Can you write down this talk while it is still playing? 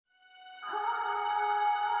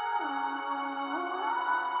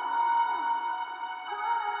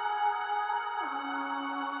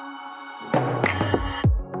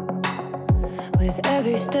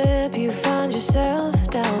every step you find yourself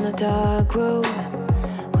down a dark road,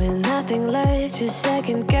 with nothing left, just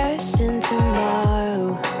second guessing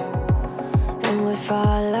tomorrow and what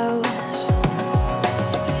follows.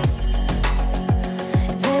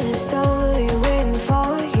 There's a story waiting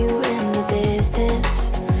for you in the distance.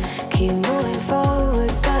 Keep moving forward,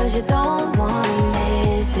 cause you don't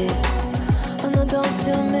wanna miss it. Oh no, don't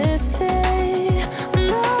you miss it.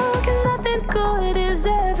 No, cause nothing good has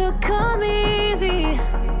ever come easy,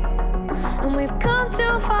 and we've come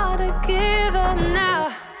too far to give up now.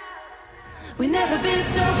 We've never been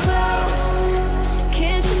so close.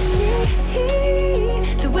 Can't you see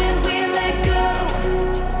that when we let go,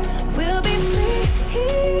 we'll be free?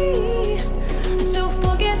 So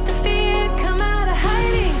forget the fear, come out of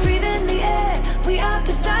hiding, breathe in the air. We are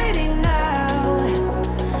deciding now.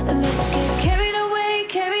 Let's get carried away,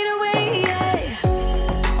 yeah.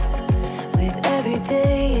 With every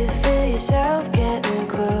day you feel yourself getting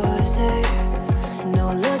closer.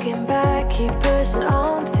 No looking back, keep pushing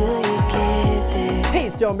on till you get there. Hey,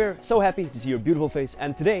 it's John Bear. So happy to see your beautiful face.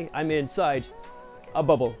 And today I'm inside a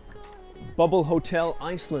Bubble Hotel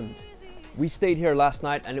Iceland. We stayed here last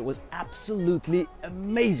night and it was absolutely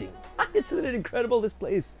amazing. Isn't it incredible, this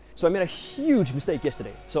place? So I made a huge mistake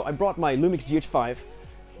yesterday. So I brought my Lumix GH5,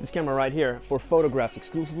 this camera right here, for photographs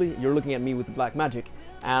exclusively. You're looking at me with the black magic.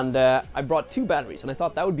 And I brought 2 batteries and I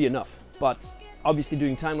thought that would be enough. But obviously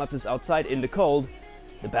doing time lapses outside in the cold,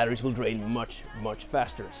 the batteries will drain much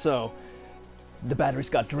faster. So the batteries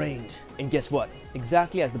got drained, and guess what?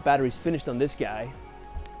 Exactly as the batteries finished on this guy,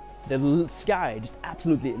 the sky just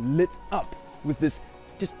absolutely lit up with this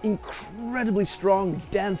just incredibly strong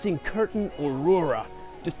dancing curtain aurora.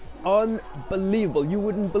 Just unbelievable, you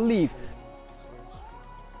wouldn't believe.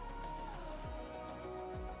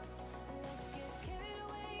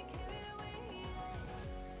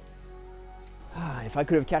 If I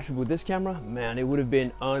could have captured with this camera, man, it would have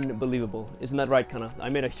been unbelievable. Isn't that right, Kana? I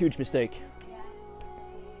made a huge mistake.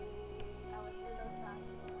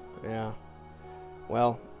 Yeah.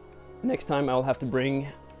 Well, next time I'll have to bring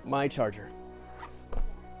my charger.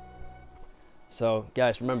 So,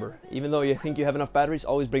 guys, remember, even though you think you have enough batteries,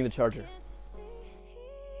 always bring the charger.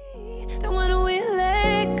 Then when we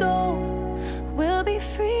let go, we'll be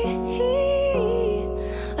free.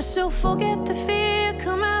 So forget the fear,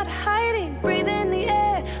 come out of hiding, breathe in the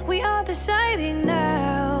air. We are deciding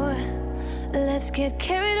now. Let's get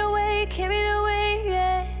carried away,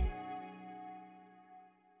 yeah.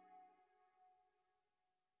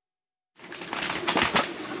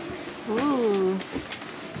 Ooh.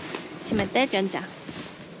 심했대, 전자.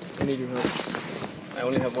 I need your help. I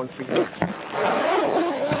only have one free hand.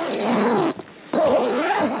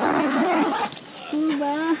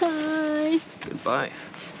 Goodbye. Goodbye.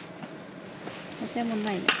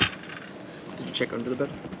 Did Did you check under the bed?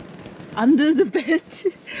 Under the bed?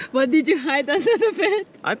 What did you hide under the bed?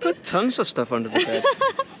 I put tons of stuff under the bed.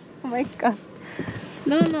 Oh my god.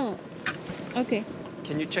 No. Okay.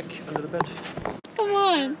 Can you check under the bed? Come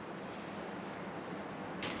on.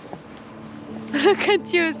 Look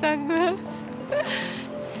at you, Selfoss.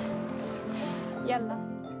 Yalla.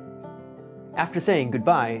 After saying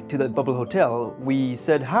goodbye to the Bubble Hotel, we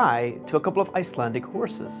said hi to a couple of Icelandic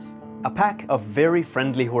horses. A pack of very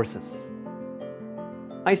friendly horses.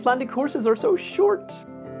 Icelandic horses are so short.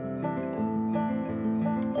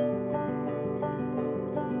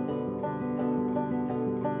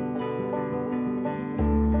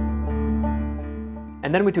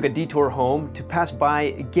 And then we took a detour home to pass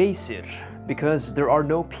by Geysir, because there are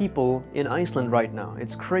no people in Iceland right now.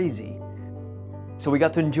 It's crazy. So we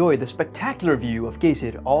got to enjoy the spectacular view of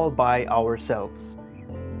Geysir all by ourselves.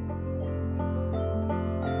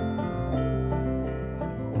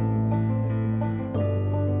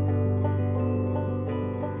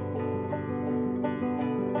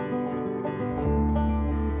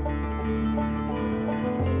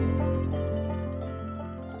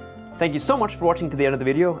 Thank you so much for watching to the end of the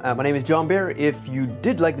video. My name is John Bear. If you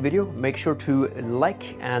did like the video, make sure to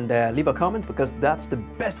like and leave a comment, because that's the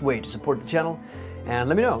best way to support the channel. And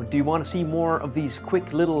let me know, do you want to see more of these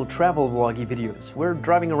quick little travel vloggy videos? We're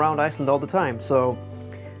driving around Iceland all the time, so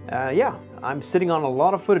yeah, I'm sitting on a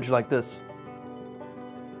lot of footage like this.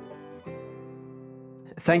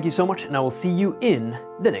 Thank you so much, and I will see you in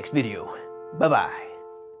the next video. Bye-bye.